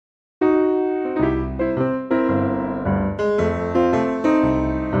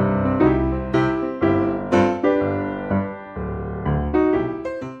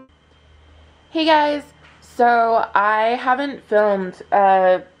Hey guys, so I haven't filmed,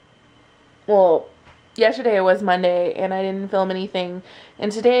 well, yesterday it was Monday and I didn't film anything,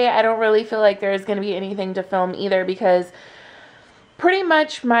 and today I don't really feel like there's going to be anything to film either because pretty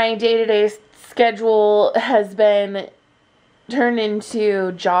much my day-to-day schedule has been turned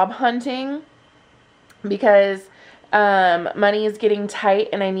into job hunting because money is getting tight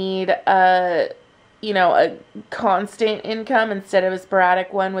and I need a constant income instead of a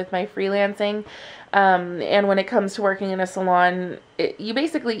sporadic one with my freelancing. And when it comes to working in a salon, you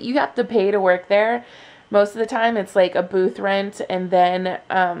have to pay to work there. Most of the time it's like a booth rent, and then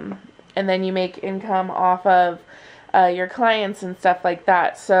you make income off of your clients and stuff like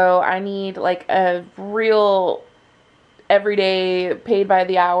that. So I need like a real everyday paid by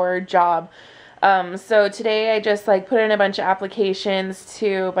the hour job. So today I just put in a bunch of applications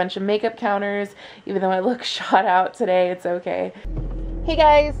to a bunch of makeup counters. Even though I look shot out today, it's okay. Hey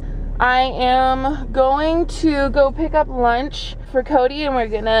guys, I am going to go pick up lunch for Cody and we're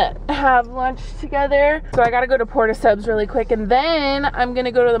gonna have lunch together. So I gotta go to Porta Subs really quick, and then I'm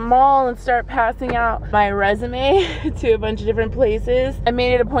gonna go to the mall and start passing out my resume to a bunch of different places. I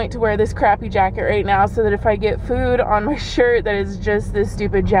made it a point to wear this crappy jacket right now so that if I get food on my shirt that is just this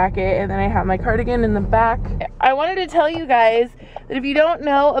stupid jacket, and then I have my cardigan in the back. I wanted to tell you guys that if you don't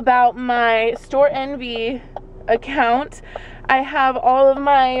know about my Store Envy account, I have all of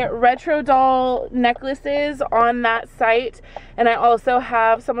my retro doll necklaces on that site, and I also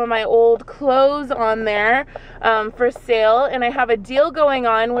have some of my old clothes on there for sale, and I have a deal going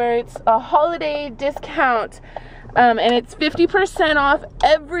on where it's a holiday discount, and it's 50% off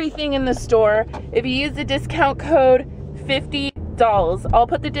everything in the store if you use the discount code $50. I'll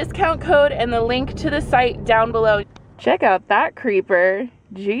put the discount code and the link to the site down below. Check out that creeper.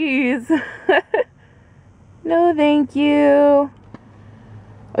 Jeez. No, thank you.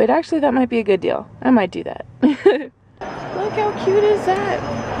 Wait, actually, that might be a good deal. I might do that. Look how cute is that?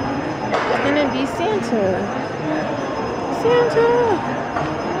 It's gonna be Santa. Santa!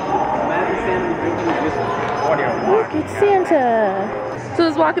 Look, it's Santa. So I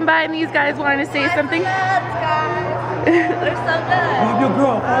was walking by and these guys wanted to say something. Guys. They're so good. Love your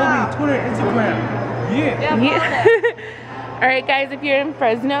girl. Follow me. Twitter, Instagram. Yeah. Alright guys, if you're in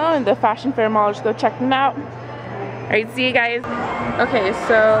Fresno and the Fashion Fair Mall, just go check them out. Alright, see you guys. Okay,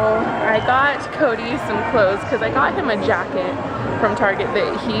 so I got Cody some clothes because I got him a jacket from Target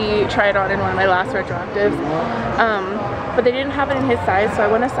that he tried on in one of my last retroactives. But they didn't have it in his size, so I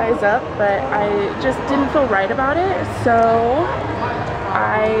went a size up, but I just didn't feel right about it. So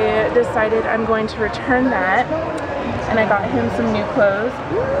I decided I'm going to return that, and I got him some new clothes.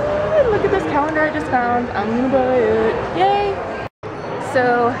 Look at this calendar I just found. I'm gonna buy it. Yay!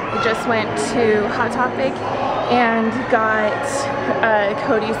 So I just went to Hot Topic and got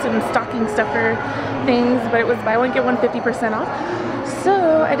Cody some stocking stuffer things, but it was buy one get one 50% off.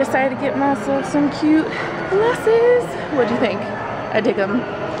 So I decided to get myself some cute glasses. What do you think? I dig them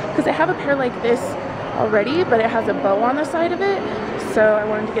because I have a pair like this already, but it has a bow on the side of it. So I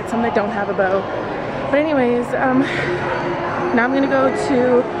wanted to get some that don't have a bow. But anyways, now I'm gonna go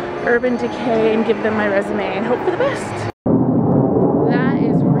to Urban Decay and give them my resume and hope for the best. That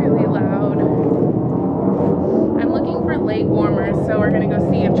is really loud. I'm looking for leg warmers, so we're gonna go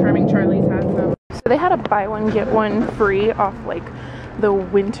see if Charming Charlie's has them. So they had a buy one get one free off like the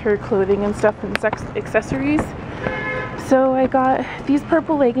winter clothing and stuff and accessories. So I got these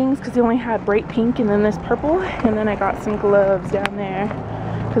purple leggings because they only had bright pink and then this purple, and then I got some gloves down there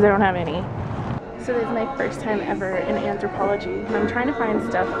because I don't have any. So this is my first time ever in Anthropologie, and I'm trying to find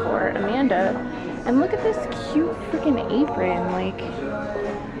stuff for Amanda. And look at this cute freaking apron. Like,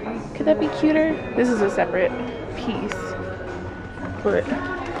 could that be cuter? This is a separate piece, but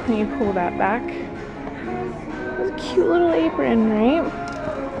can you pull that back? It's a cute little apron, right?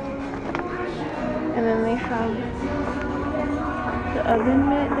 And then they have the oven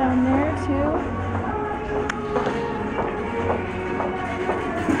mitt down there too.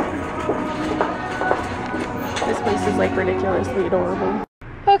 This place is like ridiculously adorable.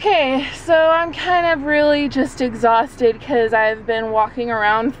 Okay, so I'm kind of really just exhausted because I've been walking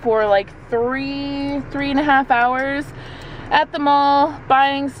around for like three and a half hours at the mall,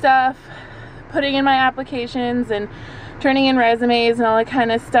 buying stuff, putting in my applications and turning in resumes and all that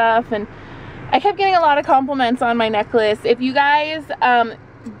kind of stuff. And I kept getting a lot of compliments on my necklace. If you guys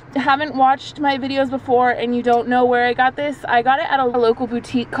haven't watched my videos before and you don't know where I got this, I got it at a local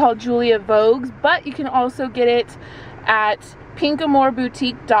boutique called Julia Vogue's, but you can also get it at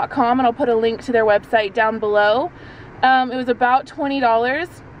pinkamooreboutique.com, and I'll put a link to their website down below. It was about $20.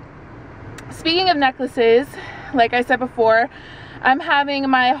 Speaking of necklaces, like I said before, I'm having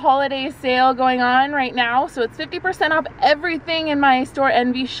my holiday sale going on right now, so it's 50% off everything in my store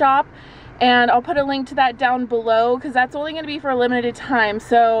Envy shop, and I'll put a link to that down below because that's only going to be for a limited time.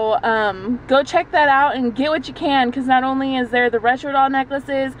 So go check that out and get what you can, because not only is there the retro doll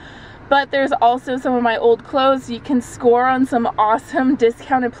necklaces, but there's also some of my old clothes, so you can score on some awesome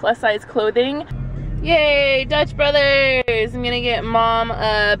discounted plus size clothing. Yay, Dutch Brothers! I'm gonna get Mom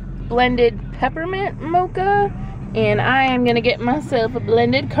a blended peppermint mocha, and I am gonna get myself a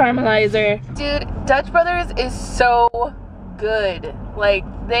blended caramelizer. Dude, Dutch Brothers is so good. Like,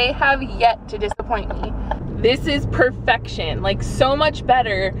 they have yet to disappoint me. This is perfection, like so much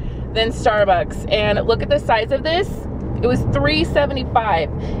better than Starbucks. And look at the size of this. It was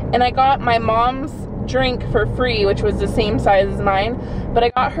 $3.75, and I got my mom's drink for free, which was the same size as mine, but I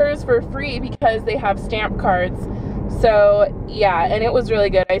got hers for free because they have stamp cards. So yeah, and it was really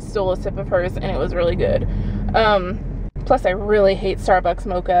good. I stole a sip of hers and it was really good. Plus I really hate Starbucks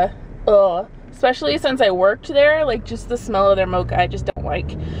mocha. Ugh. Especially since I worked there, like just the smell of their mocha I just don't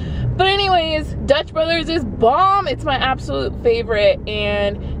like. But anyways, Dutch Brothers is bomb. It's my absolute favorite.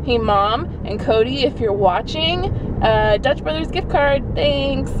 And hey Mom and Cody, if you're watching, Dutch Brothers gift card,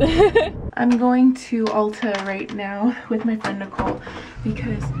 thanks. I'm going to Ulta right now with my friend Nicole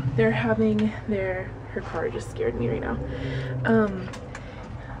because they're having her car just scared me right now.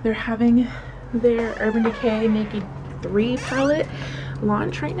 They're having their Urban Decay Naked 3 palette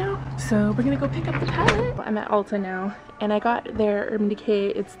launch right now, so we're gonna go pick up the palette. I'm at Ulta now, and I got their Urban Decay.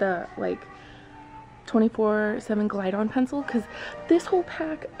 It's the like 24/7 glide on pencil, because this whole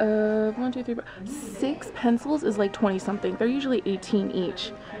pack of 6 pencils is like 20 something. They're usually 18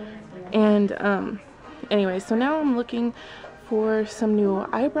 each. And anyway, so now I'm looking for some new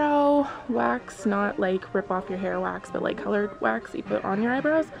eyebrow wax, not like rip off your hair wax, but like colored wax you put on your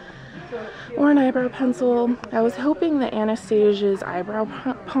eyebrows, or an eyebrow pencil. I was hoping that Anastasia's eyebrow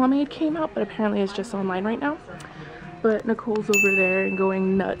pomade came out, but apparently it's just online right now. But Nicole's over there and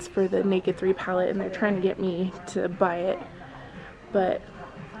going nuts for the Naked 3 palette, and they're trying to get me to buy it, but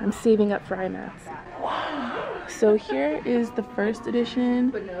I'm saving up for IMAX. So here is the first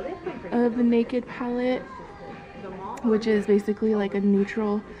edition of the Naked palette, which is basically like a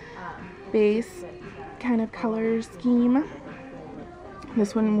neutral base kind of color scheme.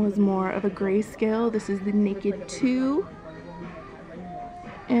 This one was more of a grayscale. This is the Naked 2.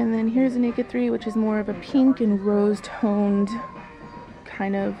 And then here's the Naked 3, which is more of a pink and rose toned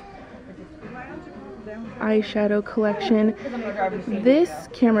kind of eyeshadow collection. This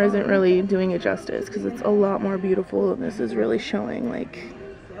camera isn't really doing it justice because it's a lot more beautiful, and this is really showing. Like,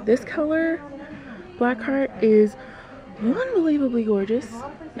 this color, Blackheart, is unbelievably gorgeous.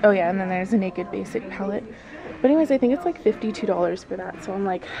 Oh yeah, and then there's a Naked Basic palette. But anyways, I think it's like $52 for that, so I'm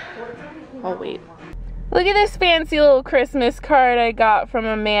like, I'll wait. Look at this fancy little Christmas card I got from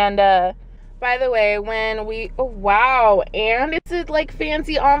Amanda. By the way, when we, oh wow, and it's a like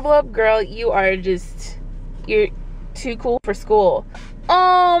fancy envelope. Girl, you're too cool for school.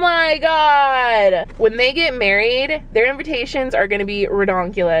 Oh my god! When they get married, their invitations are gonna be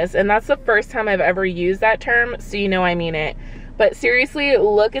redonkulous, and that's the first time I've ever used that term, so you know I mean it. But seriously,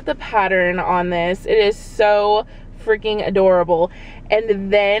 look at the pattern on this. It is so freaking adorable.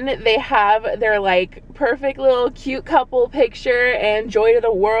 And then they have their like perfect little cute couple picture and joy to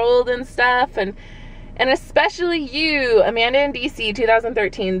the world and stuff, and especially you, Amanda and DC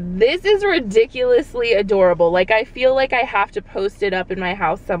 2013. This is ridiculously adorable. Like, I feel like I have to post it up in my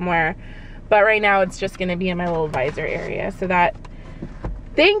house somewhere, but right now it's just gonna be in my little visor area. So that,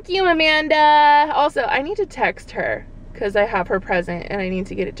 thank you, Amanda. Also, I need to text her because I have her present and I need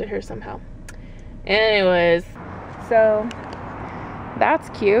to get it to her somehow. Anyways, so that's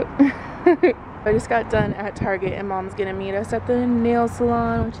cute. I just got done at Target, and Mom's gonna meet us at the nail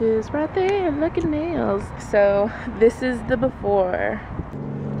salon, which is right there. Look at nails. So this is the before,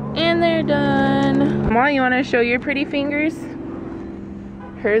 and they're done. Mom, you want to show your pretty fingers?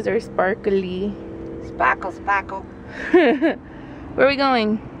 Hers are sparkly. Sparkle, sparkle. Where are we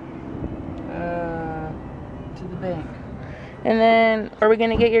going? To the bank. And then, are we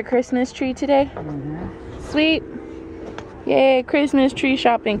gonna get your Christmas tree today? Sweet. Yay, Christmas tree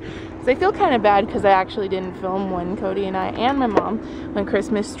shopping. So I feel kind of bad because I actually didn't film when Cody and I and my mom went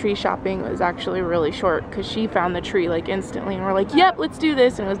Christmas tree shopping. It was actually really short because she found the tree like instantly, and we're like, yep, let's do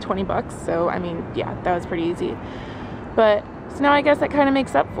this, and it was 20 bucks. So I mean, yeah, that was pretty easy. But so now I guess that kind of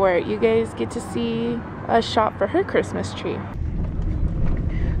makes up for it. You guys get to see us shop for her Christmas tree.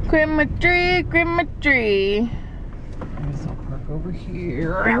 Christmas tree, Christmas tree. Over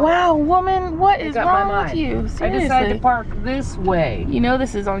here. Wow, woman, what is wrong with you? Seriously. I decided to park this way. You know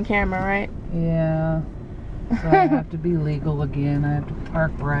this is on camera, right? Yeah. So I have to be legal again. I have to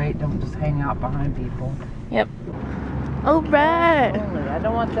park right. Don't just hang out behind people. Yep. Oh, Brad. Only. I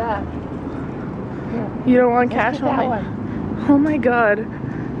don't want that. You don't want Let's cash get that only? one. Oh my god.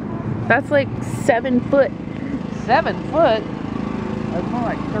 That's like 7 foot. 7 foot? That's more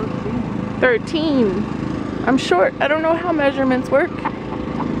like 13. 13. I'm short. I don't know how measurements work.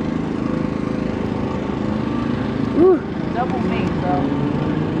 Ooh. Double me, so.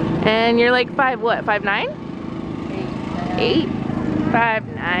 And you're like 5 what? 5'9"? 8. 8?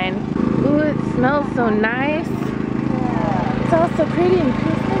 5'9". Ooh, it smells so nice. Yeah. It's all so pretty and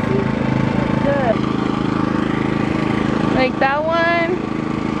Christmassy. Good. Like that one.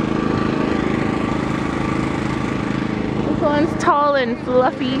 This one's tall and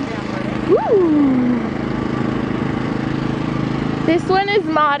fluffy. Woo! This one is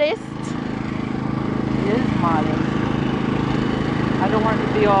modest. It is modest. I don't want it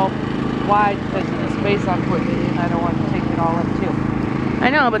to be all wide because of the space I'm putting it in. I don't want to take it all up too. I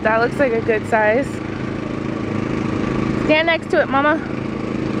know, but that looks like a good size. Stand next to it, Mama.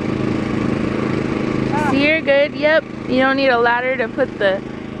 See, you're good. Yep. You don't need a ladder to put the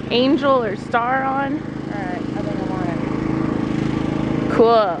angel or star on. Alright, I think I want it.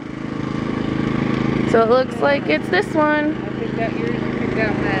 Cool. So it looks like it's this one. I picked out yours, you picked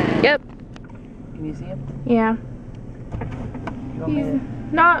out mine. Yep. Can you see him? Yeah. You want me He's to?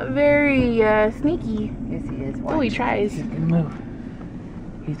 not very sneaky. Yes, he is. Oh, he tries. He's gonna move.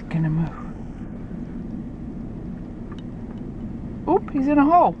 He's gonna move. Oop, he's in a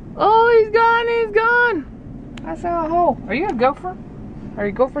hole. Oh, he's gone. He's gone. I saw a hole. Are you a gopher? Are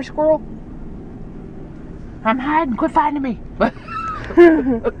you a gopher squirrel? I'm hiding. Quit finding me.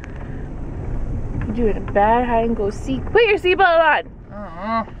 You're doing a bad hide and go seek. Put your seatbelt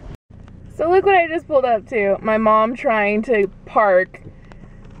on. So look what I just pulled up to. My mom trying to park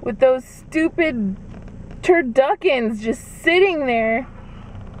with those stupid turduckens just sitting there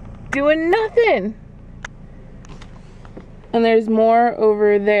doing nothing. And there's more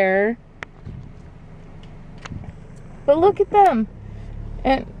over there. But look at them.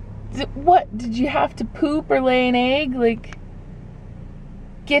 And what? Did you have to poop or lay an egg? Like,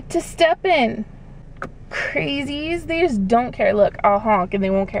 get to step in. Crazies. They just don't care. Look, I'll honk and they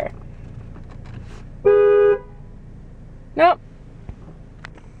won't care. Nope.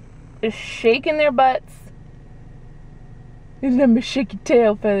 Just shaking their butts. Let me shake your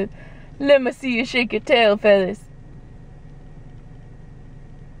tail, fellas. Let me see you shake your tail, fellas.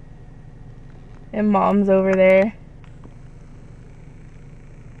 And Mom's over there.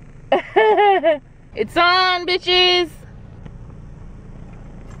 It's on, bitches.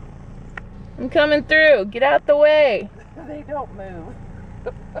 I'm coming through. Get out the way. They don't move.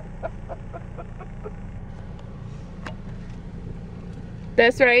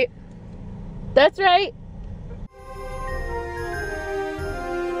 That's right. That's right.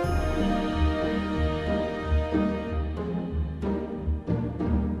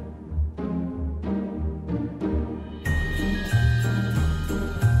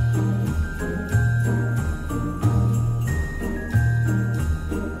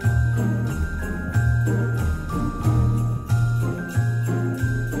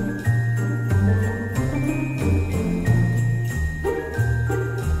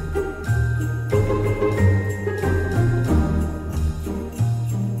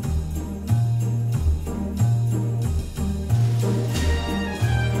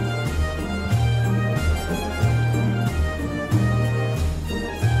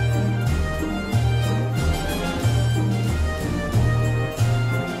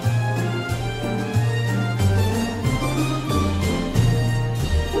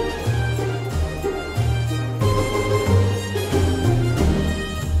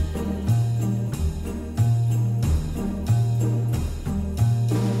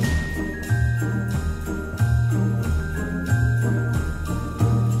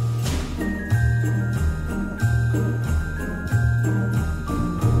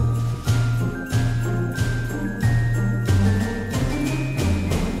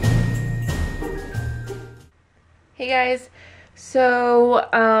 Hey guys, so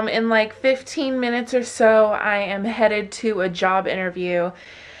in like 15 minutes or so I am headed to a job interview.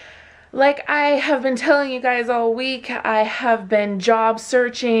 Like I have been telling you guys all week, I have been job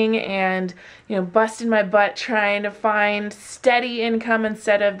searching and, you know, busting my butt trying to find steady income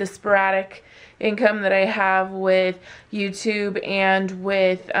instead of the sporadic income that I have with YouTube and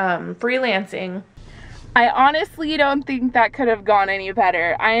with freelancing. I honestly don't think that could have gone any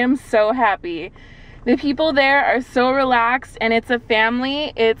better. I am so happy. The people there are so relaxed, and it's a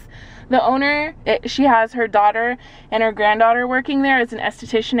family. It's the owner, she has her daughter and her granddaughter working there as an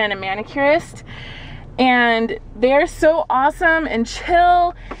esthetician and a manicurist. and they're so awesome and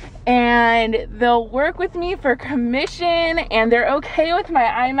chill, and they'll work with me for commission, and they're okay with my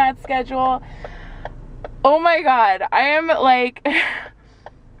IMAT schedule. Oh my God, I am like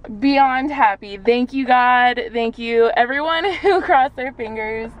beyond happy. Thank you, God. Thank you, everyone who crossed their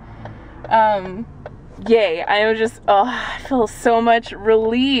fingers. Yay. I am just, oh, I feel so much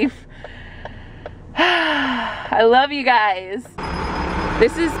relief. I love you guys.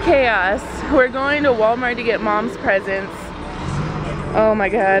 This is chaos. We're going to Walmart to get Mom's presents. Oh my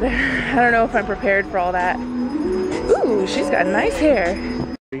God. I don't know if I'm prepared for all that. Ooh, she's got nice hair.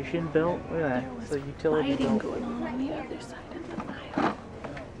 Hydration belt? Look at that. It's a utility belt. Going on the other side of the aisle.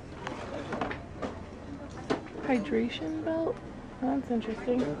 Hydration belt? That's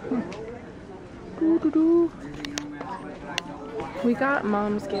interesting. We got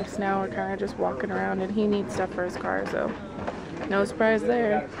Mom's gifts now. We're kind of just walking around, and he needs stuff for his car, so no surprise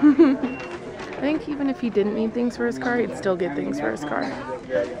there. I think even if he didn't need things for his car, he'd still get things for his car. That's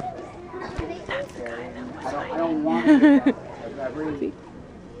the guy that was I don't want to. I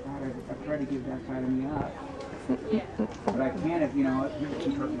try to give that side of me up. But I can't if, you know, if you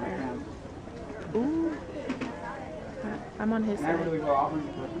keep hurting my hands. Ooh. I'm on his side.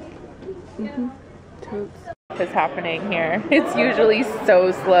 Totes. What's happening here? It's usually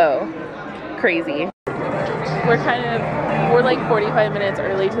so slow. Crazy. We're like 45 minutes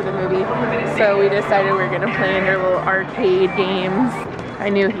early to the movie, so we decided we're gonna play in their little arcade games. I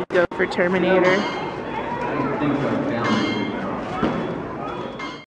knew he'd go for Terminator.